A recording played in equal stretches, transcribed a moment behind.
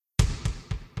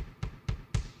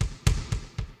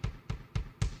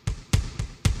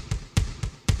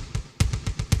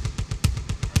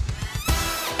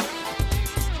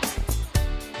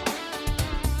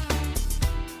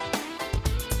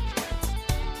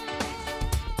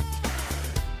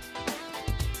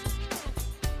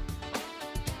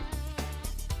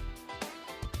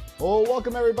Well,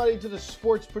 welcome everybody to the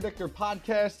Sports Predictor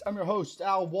podcast. I'm your host,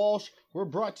 Al Walsh. We're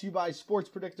brought to you by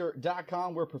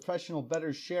SportsPredictor.com, where professional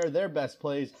bettors share their best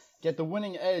plays. Get the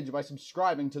winning edge by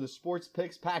subscribing to the Sports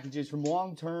Picks packages from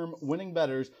long-term winning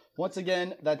bettors. Once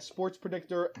again, that's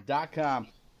SportsPredictor.com.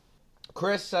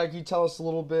 Chris, can you tell us a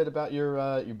little bit about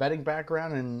your betting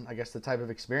background and I guess the type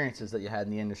of experiences that you had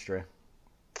in the industry?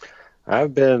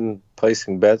 I've been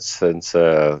placing bets since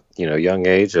young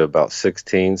age, about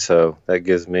 16. So that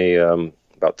gives me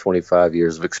about 25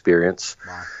 years of experience.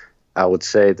 Wow. I would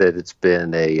say that it's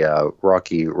been a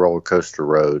rocky roller coaster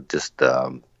road, just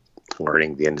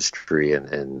learning the industry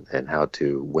and how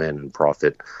to win and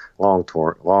profit long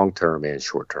term and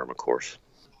short term, of course.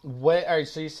 All right,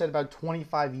 so you said about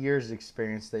 25 years of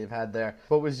experience that you've had there.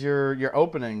 What was your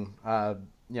opening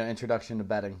introduction to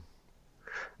betting?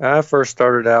 I first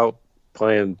started out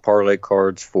playing parlay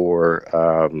cards for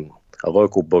a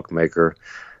local bookmaker.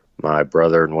 My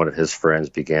brother and one of his friends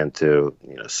began to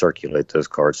circulate those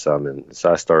cards some, and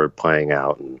so I started playing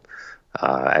out. And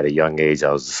at a young age,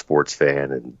 I was a sports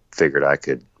fan and figured I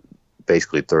could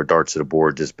basically throw darts at the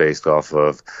board just based off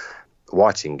of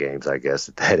watching games. I guess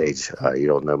at that age, you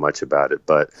don't know much about it,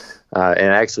 but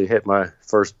and I actually hit my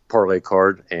first parlay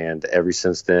card, and ever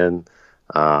since then.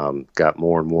 Got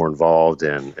more and more involved,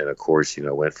 and of course,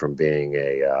 went from being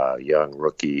a young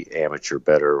rookie amateur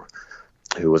bettor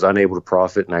who was unable to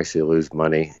profit and actually lose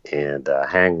money and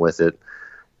hang with it,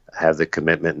 have the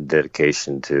commitment and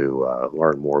dedication to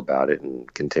learn more about it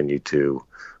and continue to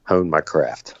hone my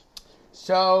craft.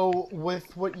 So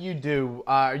with what you do,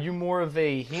 are you more of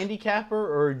a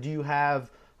handicapper, or do you have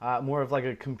more of like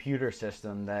a computer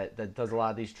system that does a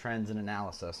lot of these trends and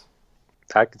analysis?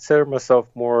 I consider myself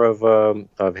more of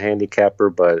a handicapper,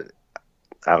 but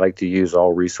I like to use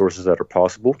all resources that are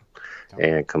possible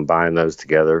and combine those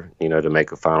together, to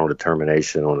make a final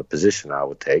determination on a position I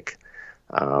would take.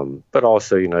 But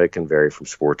also, it can vary from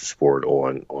sport to sport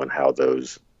on how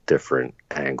those different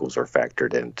angles are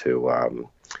factored into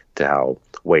to how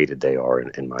weighted they are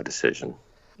in my decision.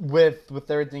 With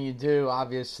everything you do,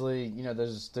 obviously,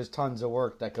 there's tons of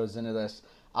work that goes into this.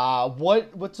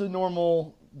 What's a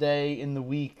normal day in the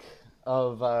week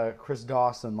of Chris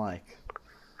Dawson like?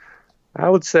 I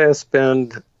would say I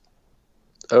spend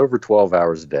over 12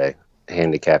 hours a day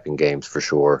handicapping games for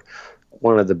sure.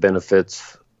 One of the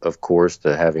benefits, of course,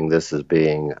 to having this as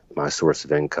being my source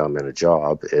of income and a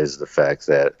job is the fact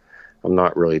that I'm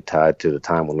not really tied to the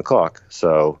time on the clock.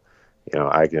 So,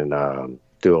 I can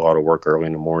do a lot of work early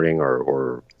in the morning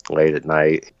or late at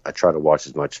night. I try to watch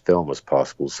as much film as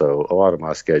possible. So a lot of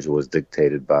my schedule is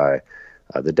dictated by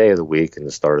the day of the week and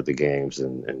the start of the games.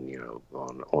 And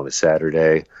on a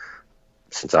Saturday,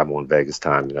 since I'm on Vegas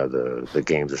time, the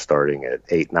games are starting at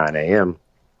 8, 9 a.m.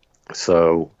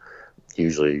 So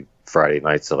usually Friday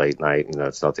night's a late night.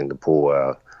 It's nothing to pull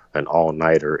an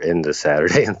all-nighter into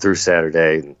Saturday and through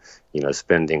Saturday and,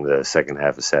 spending the second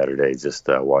half of Saturday just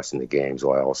watching the games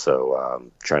while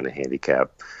also trying to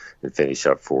handicap and finish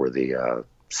up for the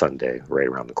Sunday right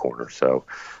around the corner. So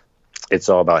it's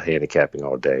all about handicapping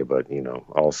all day, but,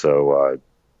 also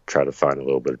try to find a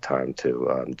little bit of time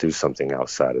to do something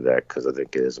outside of that because I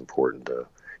think it is important to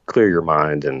clear your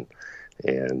mind and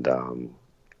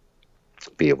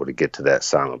be able to get to that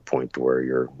silent point where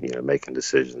you're, making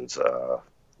decisions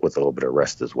with a little bit of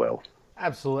rest as well.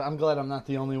 Absolutely. I'm glad I'm not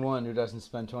the only one who doesn't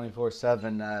spend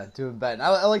 24/7 doing betting.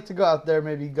 I like to go out there,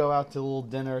 maybe go out to a little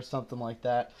dinner or something like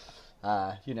that.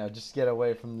 Just get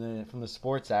away from the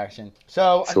sports action.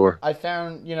 So sure. I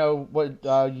found, what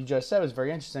you just said was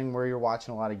very interesting, where you're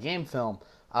watching a lot of game film.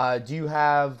 Do you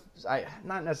have,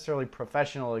 not necessarily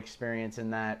professional experience in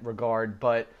that regard,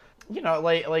 but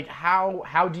like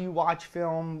how do you watch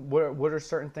film? What are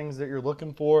certain things that you're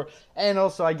looking for? And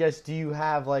also, I guess, do you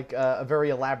have like a very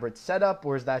elaborate setup,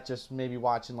 or is that just maybe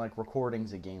watching like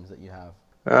recordings of games that you have?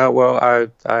 Well,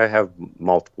 I have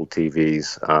multiple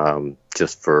TVs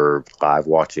just for live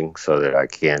watching so that I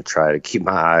can try to keep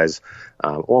my eyes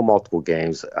on multiple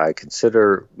games. I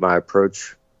consider my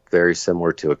approach very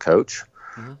similar to a coach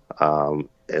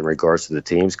in regards to the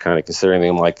teams, kind of considering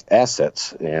them like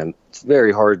assets. And it's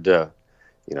very hard to,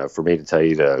 for me to tell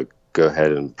you to go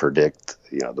ahead and predict,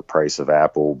 the price of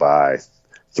Apple by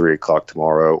 3 o'clock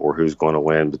tomorrow or who's going to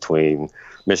win between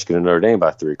Michigan and Notre Dame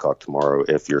by 3 o'clock tomorrow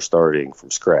if you're starting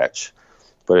from scratch.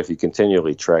 But if you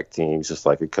continually track teams just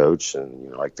like a coach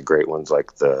and, like the great ones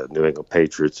like the New England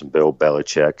Patriots and Bill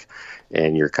Belichick,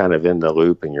 and you're kind of in the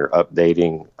loop and you're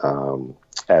updating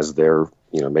as they're,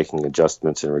 making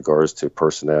adjustments in regards to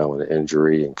personnel and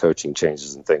injury and coaching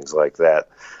changes and things like that.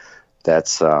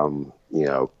 That's,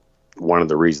 one of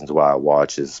the reasons why I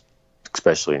watch is,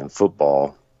 especially in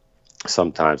football,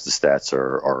 sometimes the stats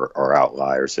are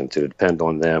outliers, and to depend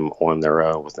on them on their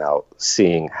own without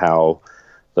seeing how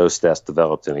those stats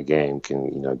developed in a game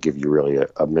can give you really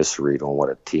a misread on what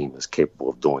a team is capable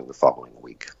of doing the following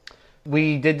week.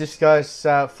 We did discuss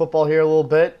football here a little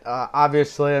bit.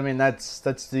 Obviously, I mean that's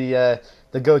the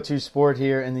go-to sport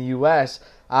here in the U.S.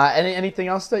 Anything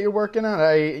else that you're working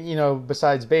on?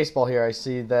 Besides baseball here, I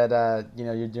see that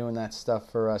you're doing that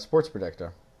stuff for Sports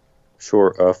Predictor.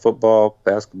 Sure, football,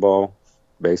 basketball,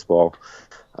 baseball,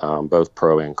 both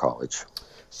pro and college.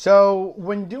 So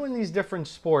when doing these different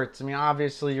sports, I mean,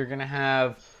 obviously you're going to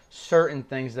have certain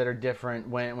things that are different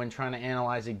when trying to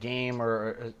analyze a game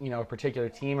or a particular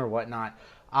team or whatnot.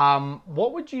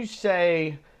 What would you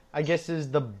say, I guess,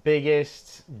 is the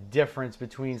biggest difference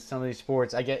between some of these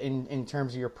sports? I get in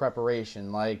terms of your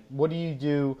preparation. Like, what do you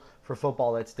do for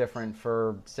football that's different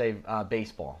for, say,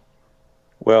 baseball?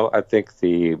 Well, I think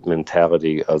the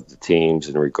mentality of the teams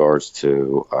in regards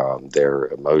to their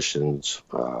emotions,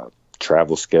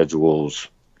 travel schedules,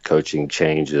 coaching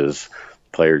changes,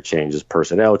 player changes,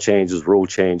 personnel changes, rule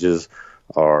changes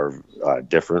are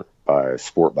different by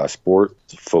sport.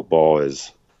 Football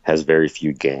has very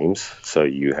few games, so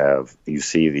you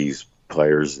see these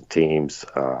players and teams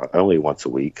only once a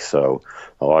week. So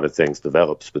a lot of things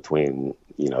develops between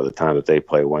the time that they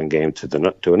play one game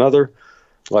to another.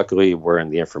 Luckily, we're in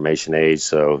the information age,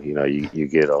 so you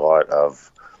get a lot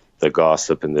of the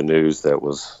gossip and the news that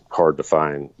was hard to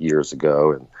find years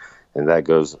ago, and that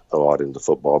goes a lot into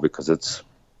football because it's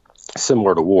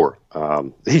similar to war.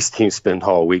 These teams spend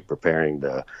all week preparing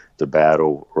to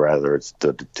battle, whether it's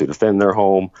to defend their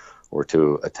home or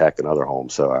to attack another home.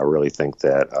 So I really think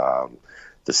that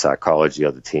the psychology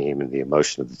of the team and the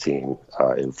emotion of the team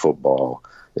in football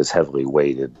is heavily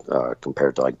weighted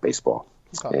compared to like baseball.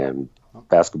 Okay. And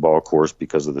basketball, of course,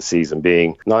 because of the season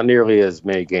being not nearly as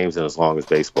many games and as long as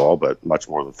baseball, but much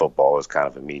more than football, is kind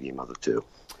of a medium of the two.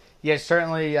 Yeah,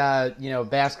 certainly.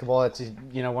 Basketball. It's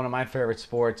one of my favorite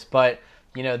sports, but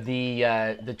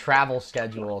the travel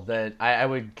schedule that I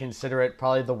would consider it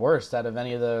probably the worst out of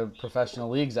any of the professional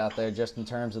leagues out there, just in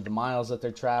terms of the miles that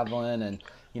they're traveling and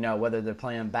whether they're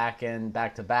playing back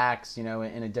to backs, in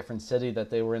a different city that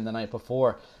they were in the night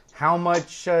before. How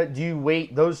much do you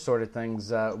weight those sort of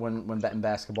things when betting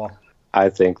basketball? I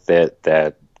think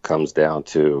that comes down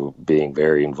to being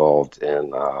very involved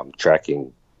in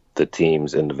tracking the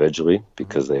teams individually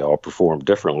because they all perform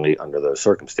differently under those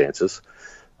circumstances.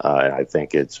 And I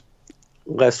think it's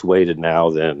less weighted now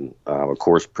than, of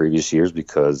course, previous years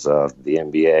because of the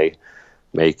NBA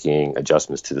making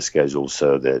adjustments to the schedule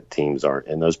so that teams aren't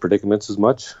in those predicaments as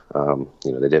much.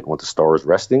 They didn't want the stars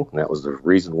resting, and that was the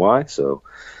reason why. So,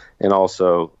 and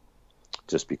also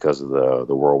just because of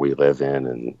the world we live in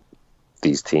and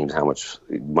these teams, how much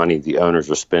money the owners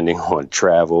are spending on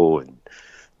travel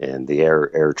and the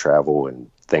air travel and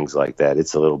things like that,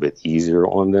 it's a little bit easier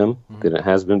on them than it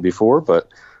has been before. But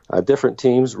different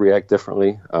teams react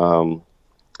differently, and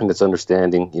it's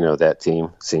understanding. That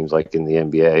team seems like in the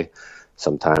NBA,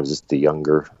 sometimes it's the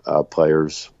younger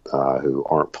players who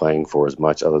aren't playing for as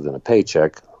much other than a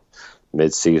paycheck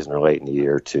mid-season or late in the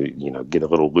year to get a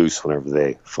little loose whenever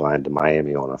they fly into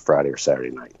Miami on a Friday or Saturday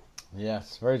night.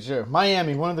 Yes, very true.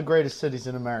 Miami, one of the greatest cities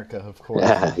in America, of course.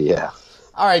 Yeah.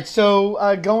 All right,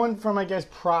 so going from, I guess,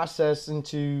 process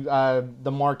into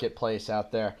the marketplace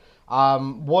out there,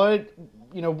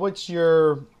 what's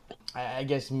your, I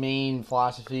guess, main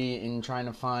philosophy in trying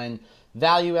to find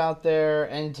value out there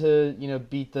and to,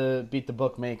 beat the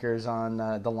bookmakers on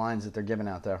the lines that they're giving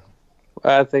out there?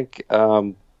 I think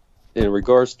in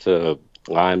regards to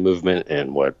line movement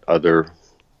and what other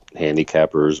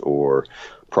handicappers or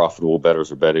profitable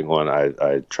bettors are betting on,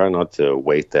 I try not to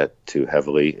weight that too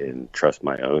heavily and trust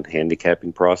my own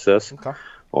handicapping process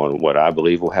on what I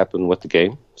believe will happen with the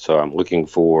game. So I'm looking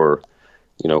for,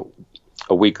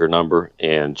 a weaker number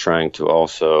and trying to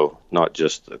also not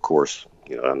just, of course,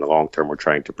 in the long term, we're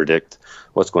trying to predict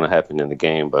what's going to happen in the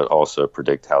game, but also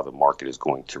predict how the market is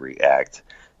going to react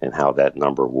and how that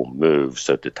number will move.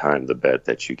 So to time the bet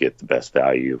that you get the best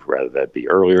value, rather that be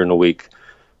earlier in the week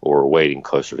or waiting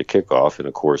closer to kickoff. And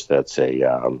of course, that's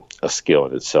a skill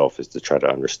in itself, is to try to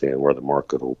understand where the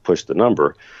market will push the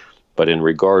number. But in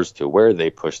regards to where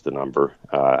they push the number,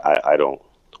 I don't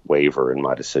waver in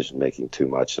my decision making too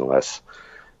much unless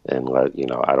I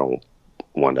don't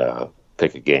want to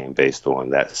pick a game based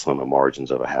on that slim of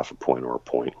margins of a half a point or a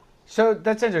point. So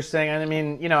that's interesting. And I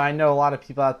mean, I know a lot of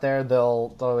people out there,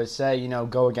 they'll always say,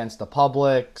 go against the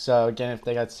public. So again, if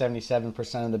they got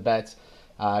 77% of the bets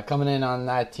coming in on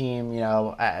that team,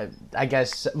 I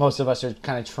guess most of us are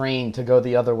kind of trained to go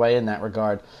the other way in that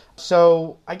regard.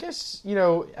 So I guess,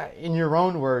 in your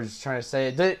own words, trying to say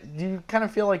it, do you kind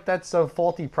of feel like that's a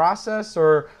faulty process,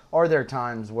 or are there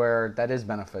times where that is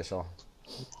beneficial?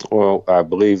 Well, I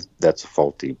believe that's a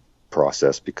faulty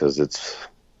process because it's,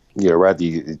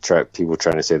 rather people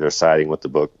trying to say they're siding with the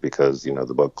book because,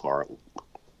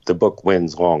 the book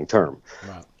wins long term.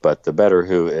 Right. But the bettor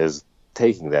who is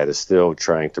taking that is still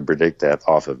trying to predict that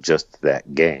off of just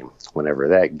that game, whenever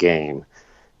that game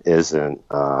isn't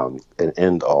an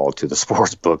end all to the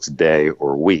sports book's day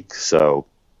or week. So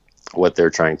what they're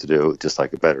trying to do, just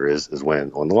like a bettor is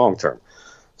win on the long term.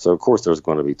 So of course there's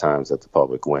going to be times that the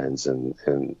public wins, and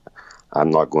I'm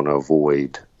not going to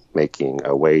avoid making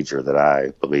a wager that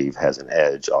I believe has an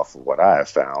edge off of what I have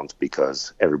found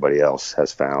because everybody else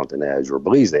has found an edge or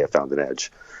believes they have found an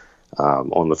edge.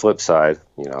 On the flip side,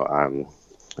 I'm,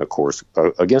 of course,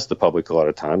 against the public a lot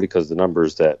of time because the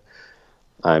numbers that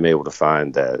I'm able to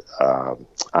find that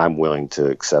I'm willing to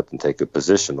accept and take a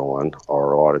position on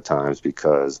are a lot of times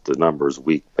because the number's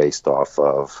weak based off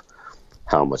of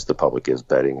how much the public is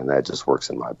betting, and that just works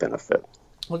in my benefit.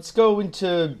 Let's go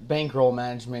into bankroll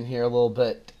management here a little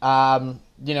bit.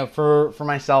 For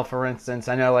myself, for instance,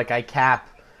 I know like I cap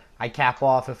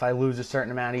off if I lose a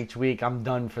certain amount each week, I'm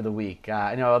done for the week.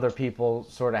 I know other people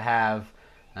sort of have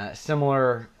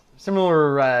similar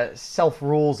self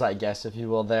rules, I guess, if you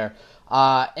will. There,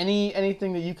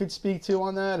 anything that you could speak to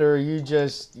on that, or you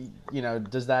just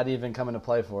does that even come into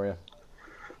play for you?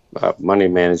 Money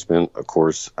management, of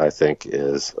course, I think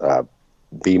is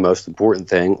the most important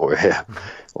thing,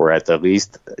 or at the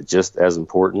least just as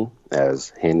important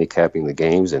as handicapping the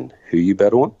games and who you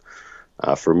bet on.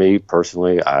 For me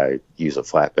personally, I use a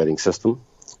flat betting system,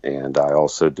 and I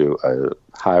also do a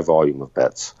high volume of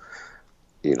bets.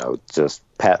 Just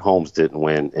Pat Holmes didn't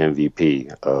win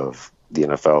MVP of the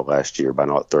NFL last year by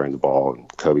not throwing the ball, and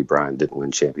Kobe Bryant didn't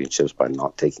win championships by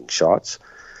not taking shots.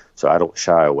 So I don't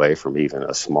shy away from even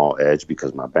a small edge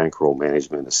because my bankroll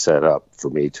management is set up for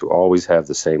me to always have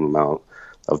the same amount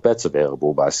of bets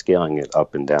available by scaling it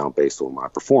up and down based on my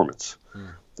performance.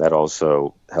 That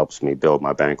also helps me build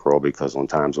my bankroll because on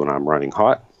times when I'm running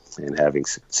hot and having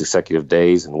consecutive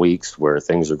days and weeks where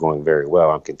things are going very well,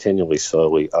 I'm continually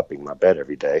slowly upping my bet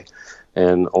every day.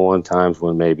 And on times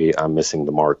when maybe I'm missing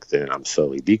the mark, then I'm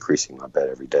slowly decreasing my bet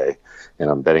every day. And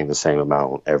I'm betting the same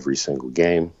amount on every single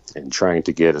game and trying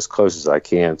to get as close as I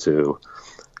can to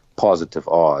positive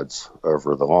odds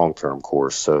over the long-term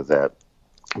course so that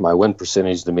my win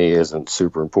percentage to me isn't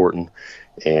super important.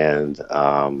 And,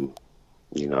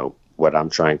 what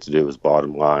I'm trying to do is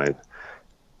bottom line,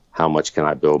 how much can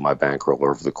I build my bankroll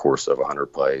over the course of 100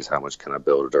 plays? How much can I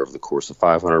build it over the course of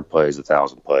 500 plays,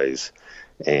 1,000 plays?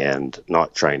 And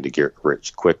not trying to get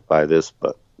rich quick by this,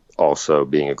 but also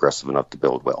being aggressive enough to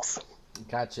build wealth.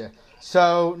 Gotcha.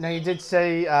 So now you did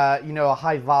say, a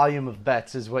high volume of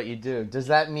bets is what you do. Does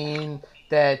that mean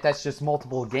that that's just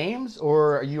multiple games,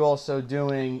 or are you also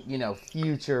doing,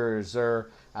 futures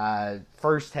or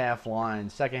first half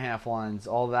lines, second half lines,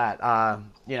 all that?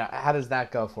 How does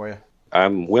that go for you?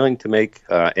 I'm willing to make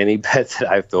any bet that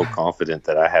I feel confident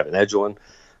that I have an edge on,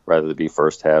 rather it be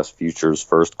first halves, futures,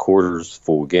 first quarters,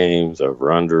 full games,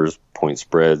 over-unders, point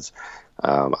spreads.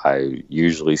 I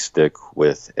usually stick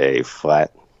with a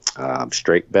flat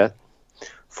straight bet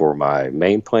for my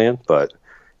main plan, but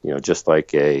just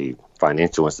like a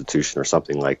financial institution or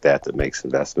something like that makes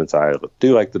investments, I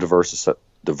do like to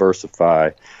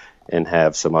diversify and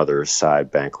have some other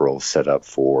side bankrolls set up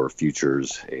for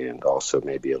futures and also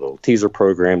maybe a little teaser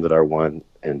program that I run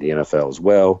in the NFL as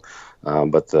well.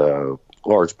 But the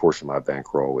large portion of my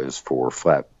bankroll is for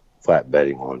flat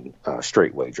betting on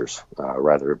straight wagers,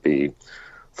 rather it be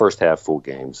first half full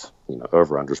games,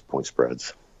 over-unders, point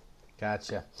spreads.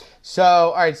 Gotcha. So,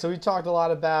 all right, so we talked a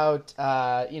lot about,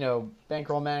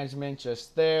 bankroll management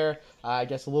just there. I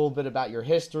guess a little bit about your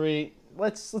history.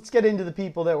 Let's get into the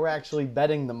people that we're actually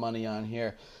betting the money on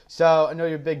here. So I know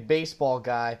you're a big baseball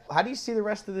guy. How do you see the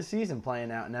rest of the season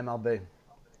playing out in MLB?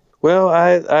 Well,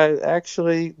 I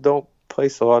actually don't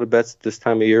place a lot of bets this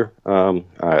time of year.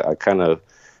 I kind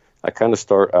of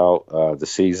start out the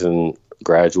season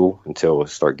gradual until I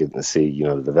start getting to see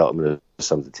the development of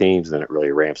some of the teams. Then it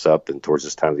really ramps up, and towards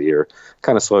this time of the year,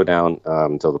 kind of slow down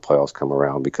until the playoffs come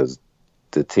around because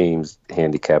the teams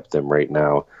handicap them right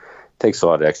now. Takes a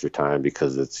lot of extra time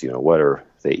because it's what are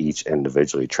they each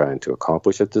individually trying to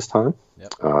accomplish at this time.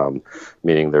 Yep.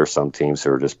 Meaning there are some teams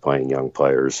who are just playing young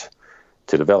players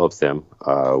to develop them,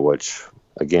 which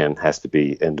again has to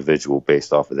be individual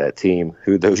based off of that team,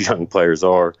 who those young players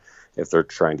are, if they're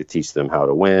trying to teach them how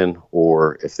to win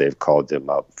or if they've called them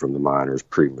up from the minors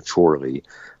prematurely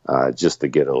just to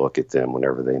get a look at them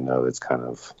whenever they know it's kind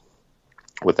of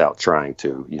without trying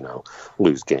to,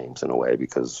 lose games in a way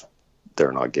because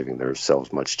they're not giving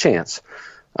themselves much chance.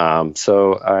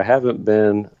 So I haven't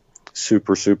been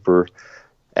super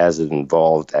as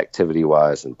involved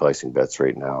activity-wise in placing bets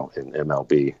right now in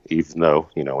MLB, even though,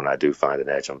 when I do find an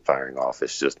edge, I'm firing off.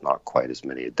 It's just not quite as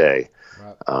many a day.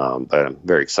 Right. But I'm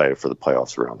very excited for the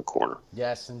playoffs around the corner.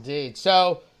 Yes, indeed.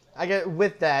 So I get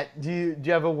with that. Do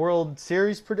you have a World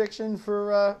Series prediction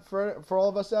for all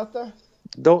of us out there?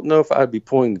 Don't know if I'd be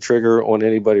pulling the trigger on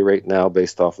anybody right now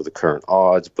based off of the current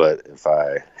odds, but if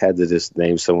I had to just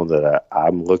name someone that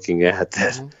I'm looking at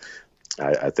that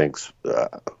I think's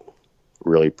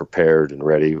really prepared and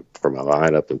ready from a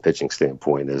lineup and pitching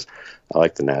standpoint is I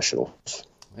like the Nationals.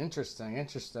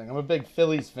 Interesting. I'm a big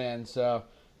Phillies fan, so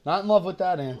not in love with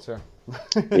that answer.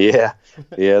 Yeah.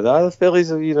 The Phillies,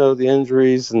 the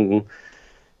injuries and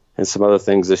some other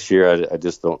things this year, I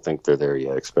just don't think they're there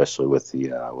yet, especially with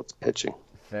the pitching.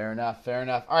 Fair enough.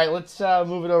 All right, let's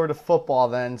move it over to football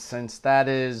then, since that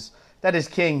is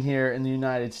king here in the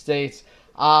United States.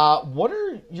 What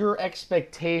are your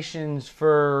expectations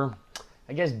for,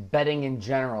 I guess, betting in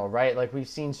general, right? Like we've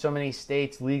seen so many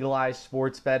states legalize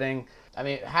sports betting. I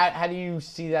mean, how do you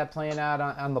see that playing out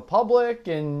on the public?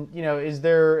 And, is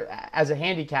there, as a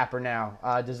handicapper now,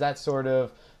 does that sort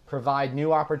of provide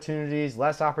new opportunities,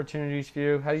 less opportunities for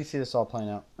you? How do you see this all playing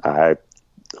out? I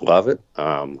love it.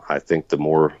 I think the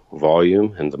more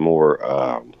volume and the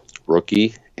more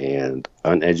rookie and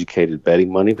uneducated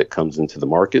betting money that comes into the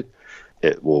market,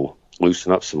 it will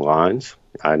loosen up some lines.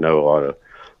 I know a lot of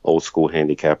old school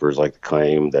handicappers like to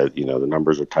claim that, the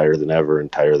numbers are tighter than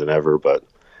ever, but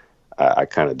I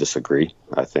kind of disagree.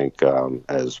 I think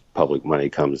as public money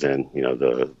comes in,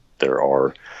 there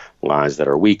are lines that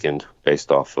are weakened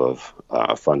based off of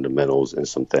fundamentals and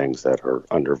some things that are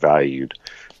undervalued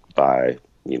by,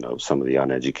 some of the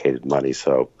uneducated money.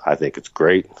 So I think it's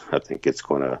great. I think it's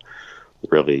going to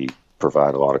really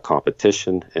provide a lot of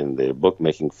competition in the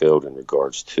bookmaking field in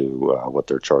regards to what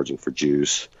they're charging for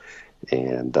juice.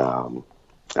 And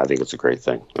I think it's a great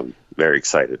thing. I'm very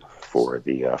excited for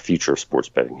the future of sports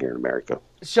betting here in America.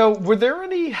 So were there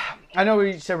any, I know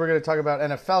we said we're going to talk about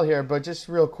NFL here, but just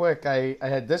real quick, I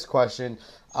had this question.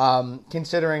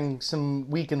 Considering some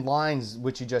weakened lines,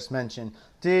 which you just mentioned,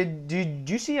 did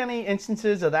you see any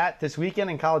instances of that this weekend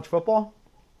in college football?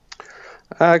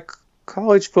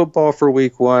 College football for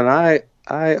week one,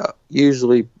 I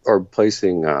usually are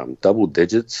placing double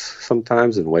digits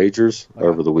sometimes in wagers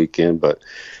over the weekend, but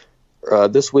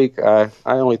this week I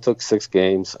only took 6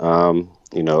 games. A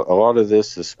lot of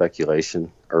this is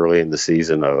speculation early in the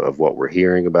season of what we're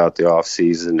hearing about the off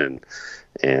season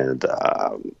and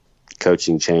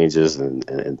coaching changes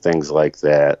and things like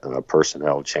that,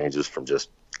 personnel changes from just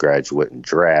graduate and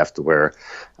draft, where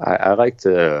I like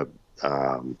to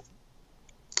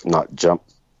not jump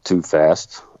too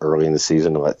fast early in the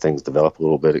season to let things develop a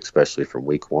little bit, especially from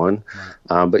week one.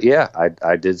 Right. But yeah,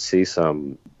 I did see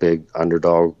some big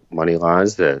underdog money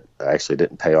lines that actually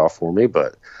didn't pay off for me,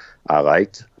 but I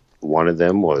liked. One of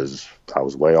them was I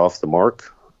was way off the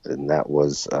mark, and that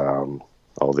was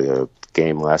the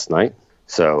game last night.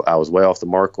 So I was way off the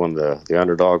mark on the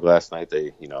underdog last night.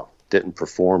 They, didn't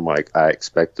perform like I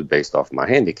expected based off my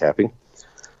handicapping.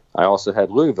 I also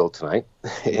had Louisville tonight,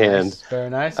 and very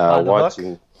nice.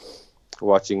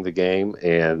 Watching the game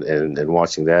and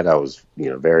watching that, I was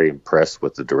very impressed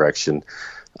with the direction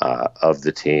of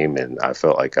the team, and I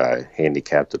felt like I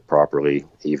handicapped it properly,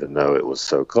 even though it was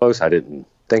so close. I didn't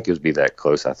think it would be that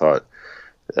close. I thought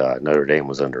Notre Dame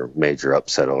was under major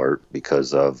upset alert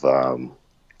because of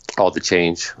all the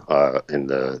change in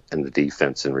the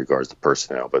defense in regards to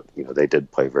personnel, but they did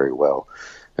play very well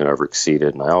and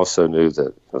over-exceeded. And I also knew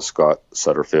that Scott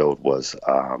Sutterfield was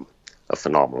a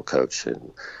phenomenal coach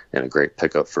and a great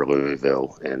pickup for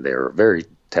Louisville. And they're a very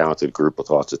talented group with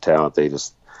lots of talent. They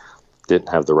just didn't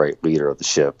have the right leader of the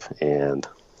ship. And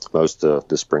most of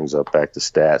this brings up back to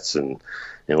stats. And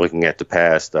looking at the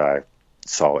past, I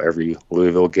saw every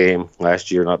Louisville game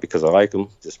last year, not because I like them,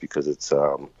 just because it's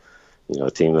a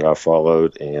team that I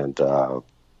followed and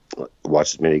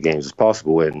watched as many games as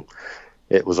possible. And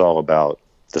it was all about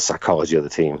the psychology of the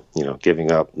team, giving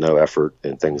up, no effort,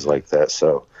 and things like that.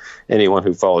 So anyone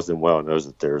who follows them well knows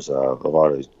that there's a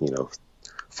lot of,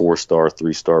 4-star,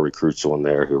 3-star recruits on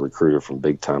there who recruited from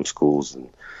big-time schools, and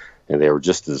they were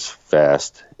just as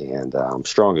fast and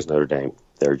strong as Notre Dame.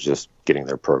 They're just getting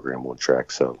their program on track.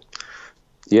 So,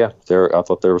 yeah, I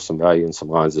thought there was some value in some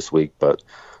lines this week, but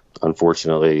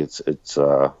unfortunately, it's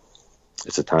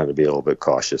it's a time to be a little bit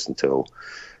cautious until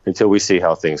we see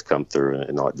how things come through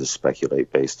and not just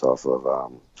speculate based off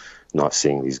of not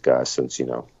seeing these guys since,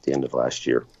 the end of last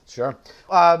year. Sure.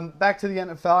 Back to the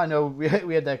NFL. I know we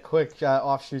had that quick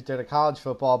offshoot there to college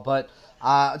football, but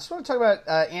I just want to talk about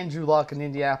Andrew Luck and the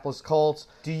Indianapolis Colts.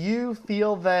 Do you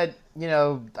feel that,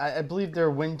 I believe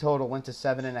their win total went to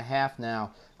 7.5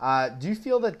 now. Do you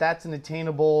feel that that's an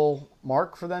attainable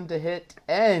mark for them to hit?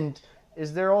 And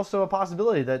is there also a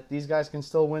possibility that these guys can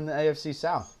still win the AFC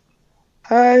South?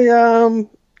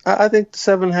 I think the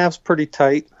 7.5 is pretty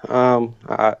tight.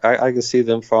 I can see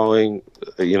them falling,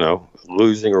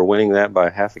 losing or winning that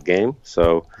by half a game.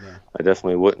 So yeah. I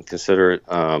definitely wouldn't consider it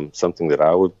something that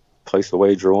I would place a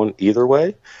wager on either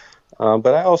way.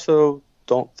 But I also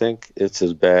don't think it's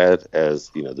as bad as,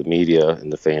 the media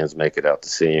and the fans make it out to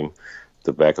seem.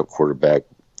 The backup quarterback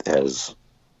has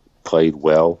played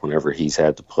well whenever he's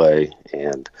had to play.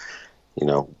 And,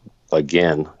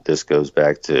 again, this goes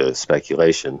back to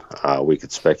speculation. We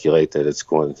could speculate that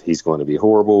he's going to be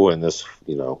horrible and this,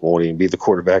 won't even be the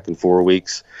quarterback in 4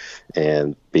 weeks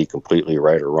and be completely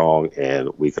right or wrong. And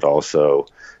we could also,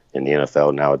 in the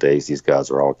NFL nowadays, these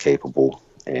guys are all capable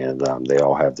and they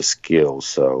all have the skills.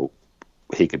 So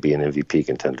he could be an MVP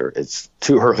contender. It's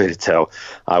too early to tell.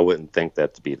 I wouldn't think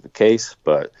that to be the case,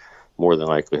 but more than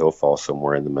likely he'll fall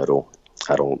somewhere in the middle.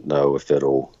 I don't know if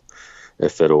it'll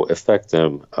affect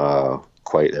them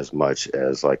quite as much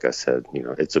as, like I said,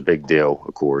 it's a big deal,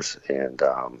 of course, and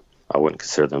I wouldn't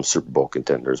consider them Super Bowl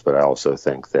contenders, but I also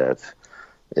think that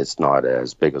it's not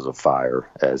as big as a fire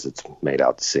as it's made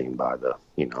out to seem by the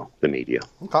media.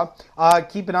 Okay.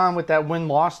 Keeping on with that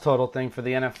win-loss total thing for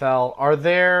the NFL, are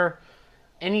there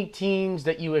any teams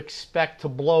that you expect to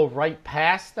blow right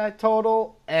past that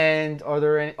total? And are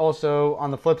there also,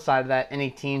 on the flip side of that, any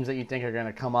teams that you think are going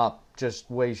to come up just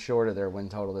way short of their win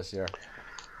total this year?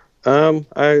 I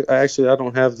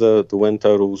don't have the win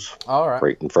totals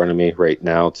right in front of me right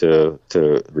now to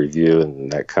review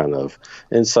and that kind of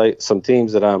insight. Some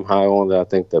teams that I'm high on that I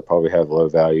think that probably have low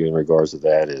value in regards to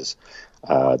that is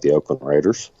the Oakland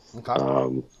Raiders.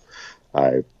 Okay.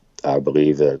 I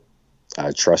believe that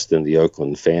I trust in the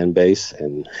Oakland fan base,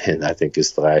 and I think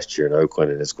it's the last year in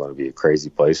Oakland, and it's going to be a crazy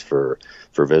place for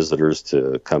visitors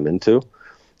to come into.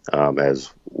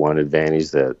 As one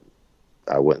advantage that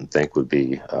I wouldn't think would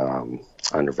be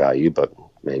undervalued, but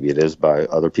maybe it is by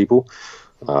other people.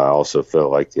 I also feel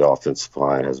like the offensive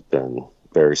line has been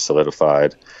very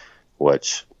solidified,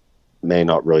 which may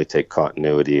not really take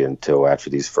continuity until after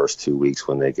these first 2 weeks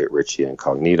when they get Richie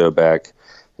Incognito back.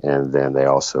 And then they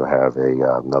also have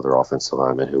another offensive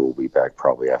lineman who will be back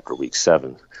probably after week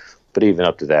 7. But even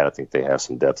up to that, I think they have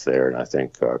some depth there. And I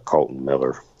think Colton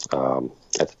Miller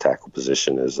at the tackle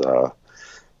position is a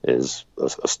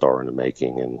star in the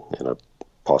making and a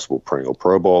possible perennial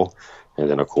Pro Bowl. And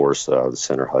then, of course, the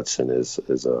center Hudson is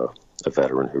a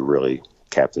veteran who really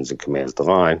captains and commands the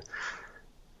line.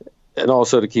 And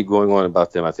also to keep going on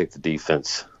about them, I think the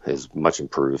defense is much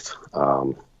improved.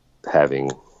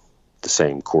 Having the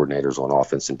same coordinators on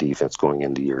offense and defense going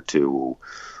into year 2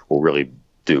 will really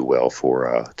do well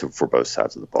for both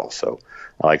sides of the ball. So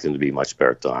I like them to be much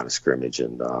better at the line of scrimmage,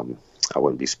 and I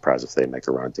wouldn't be surprised if they make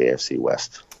a run at the AFC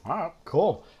West. All right,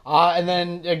 cool. And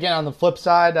then, again, on the flip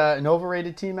side, an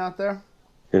overrated team out there?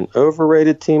 An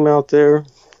overrated team out there?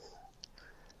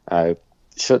 I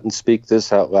shouldn't speak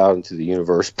this out loud into the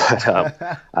universe, but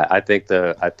I think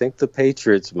the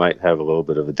Patriots might have a little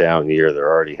bit of a down year. They're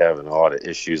already having a lot of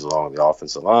issues along the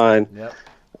offensive line. Yep.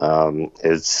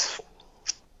 It's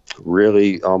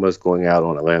really almost going out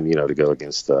on a limb, to go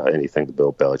against anything that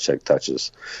Bill Belichick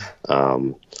touches.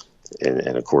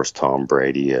 And of course, Tom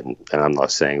Brady. And I'm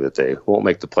not saying that they won't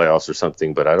make the playoffs or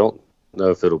something, but I don't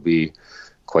know if it'll be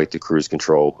quite the cruise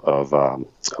control of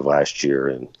last year.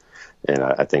 And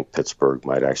I think Pittsburgh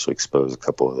might actually expose a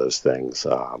couple of those things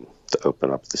to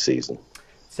open up the season.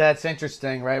 So that's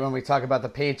interesting, right? When we talk about the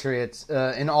Patriots,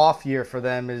 an off year for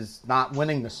them is not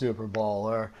winning the Super Bowl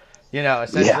or,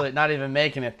 essentially not even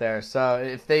making it there. So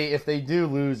if they do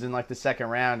lose in like the second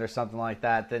round or something like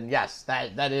that, then yes,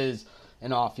 that is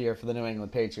an off year for the New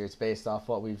England Patriots based off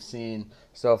what we've seen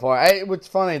so far. What's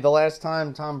funny, the last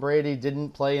time Tom Brady didn't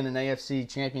play in an AFC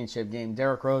championship game,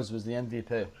 Derrick Rose was the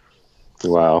MVP.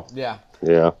 Wow. Yeah.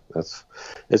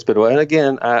 It's been a while. And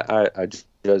again, I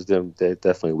judge them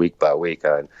definitely week by week.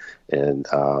 And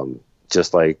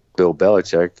just like Bill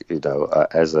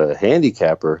Belichick, as a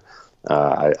handicapper,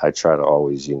 I try to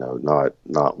always,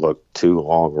 not look too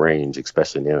long range,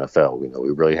 especially in the NFL.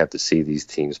 We really have to see these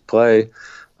teams play.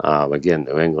 Again,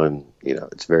 New England,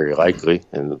 it's very likely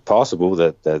and possible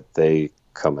that they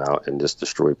come out and just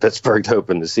destroy Pittsburgh to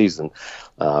open the season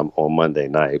on Monday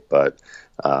night. But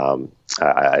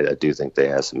I do think they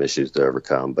have some issues to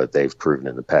overcome, but they've proven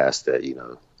in the past that,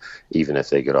 even if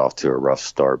they get off to a rough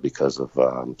start because of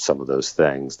some of those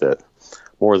things, that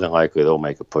more than likely they'll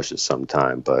make a push at some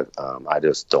time. But I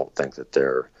just don't think that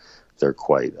they're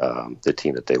quite the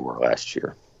team that they were last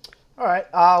year. All right.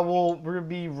 We'll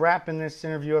be wrapping this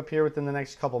interview up here within the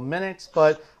next couple minutes.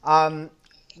 But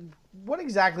what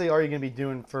exactly are you going to be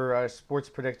doing for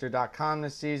SportsPredictor.com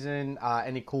this season?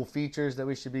 Any cool features that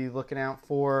we should be looking out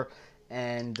for?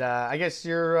 And I guess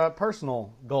your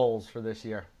personal goals for this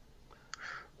year.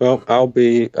 Well, I'll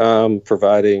be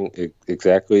providing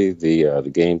exactly the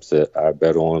games that I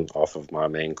bet on off of my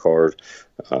main card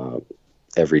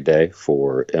every day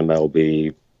for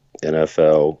MLB,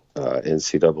 NFL,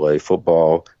 NCAA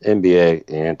football, NBA,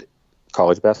 and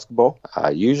college basketball. I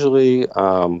usually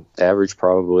average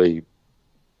probably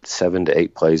 7 to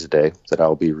 8 plays a day that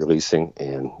I'll be releasing,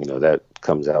 and that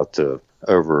comes out to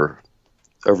over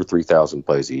 3,000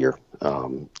 plays a year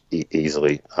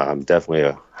easily. I'm definitely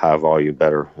a high volume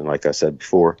bettor, and like I said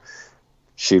before,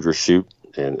 shoot or shoot,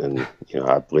 and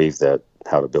I believe that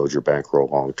how to build your bankroll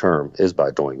long term is by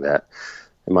doing that.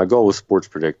 And my goal with Sports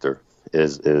Predictor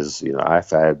is I've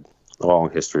had a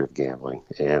long history of gambling,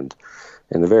 and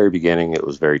in the very beginning it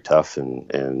was very tough,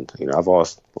 and I've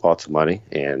lost lots of money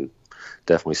and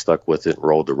definitely stuck with it,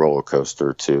 rolled the roller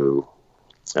coaster to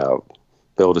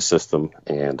build a system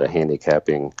and a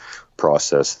handicapping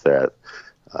process that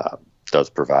does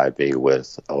provide me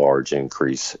with a large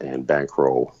increase in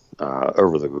bankroll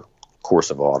over the course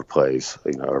of a lot of plays,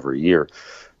 over a year.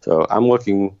 So I'm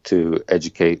looking to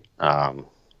educate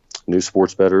new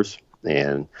sports bettors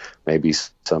and maybe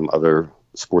some other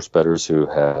sports bettors who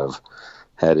have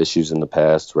had issues in the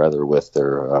past, rather with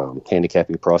their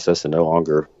handicapping process and no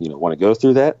longer, want to go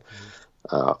through that.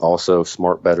 Also,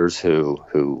 smart bettors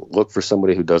who look for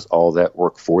somebody who does all that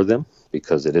work for them,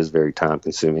 because it is very time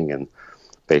consuming, and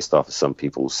based off of some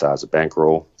people's size of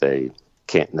bankroll, they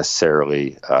can't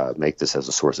necessarily make this as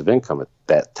a source of income at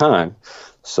that time.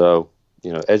 So,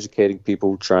 educating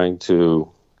people, trying to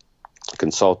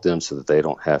consult them so that they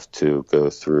don't have to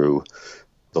go through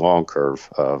the long curve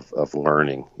of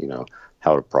learning,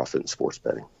 how to profit in sports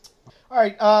betting. All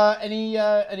right.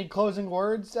 Any closing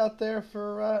words out there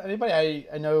for anybody?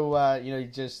 I know you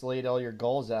just laid all your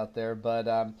goals out there, but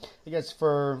I guess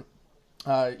for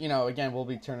again, we'll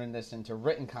be turning this into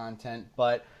written content.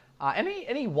 But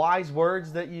any wise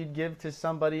words that you'd give to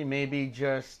somebody, maybe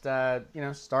just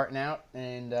starting out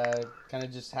and kind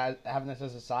of just having this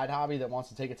as a side hobby that wants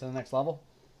to take it to the next level?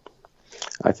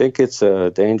 I think it's a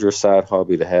dangerous side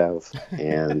hobby to have,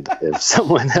 and if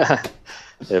someone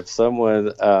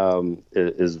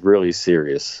is really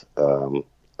serious,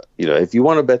 if you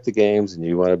want to bet the games and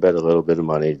you want to bet a little bit of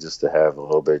money just to have a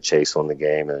little bit of chase on the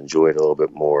game and enjoy it a little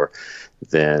bit more,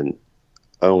 then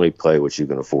only play what you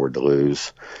can afford to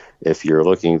lose. If you're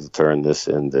looking to turn this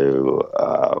into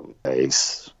a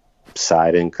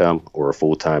side income or a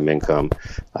full-time income,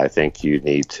 I think you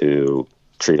need to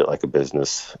treat it like a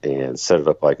business and set it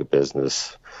up like a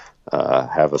business,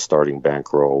 have a starting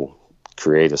bankroll,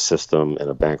 create a system and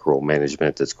a bankroll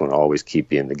management that's going to always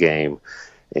keep you in the game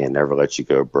and never let you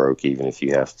go broke, even if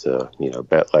you have to,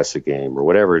 bet less a game or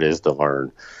whatever it is to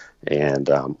learn. And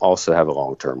also have a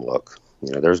long-term look.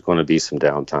 There's going to be some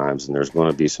down times, and there's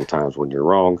going to be some times when you're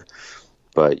wrong,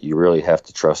 but you really have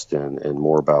to trust in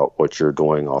more about what you're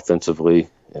doing offensively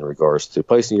in regards to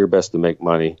placing your best to make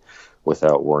money,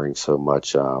 without worrying so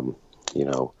much, about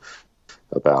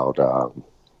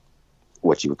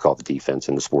what you would call the defense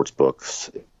in the sports books,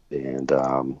 and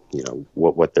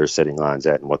what they're setting lines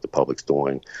at and what the public's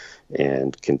doing,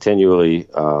 and continually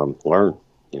learn.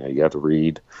 You have to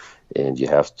read, and you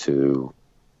have to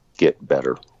get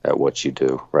better at what you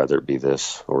do, whether it be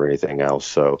this or anything else.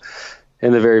 So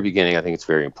in the very beginning, I think it's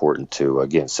very important to,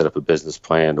 again, set up a business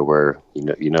plan to where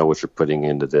you know what you're putting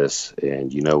into this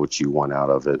and you know what you want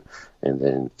out of it, and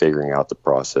then figuring out the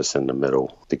process in the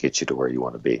middle to get you to where you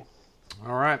want to be.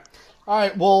 All right.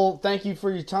 Well, thank you for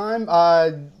your time.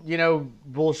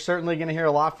 We're certainly going to hear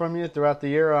a lot from you throughout the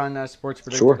year on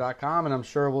SportsPredictor.com, and I'm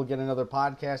sure we'll get another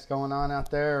podcast going on out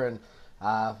there, and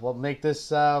we'll make this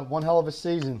one hell of a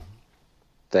season.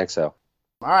 Thanks, Al.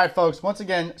 All right, folks. Once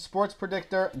again,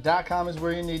 SportsPredictor.com is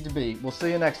where you need to be. We'll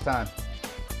see you next time.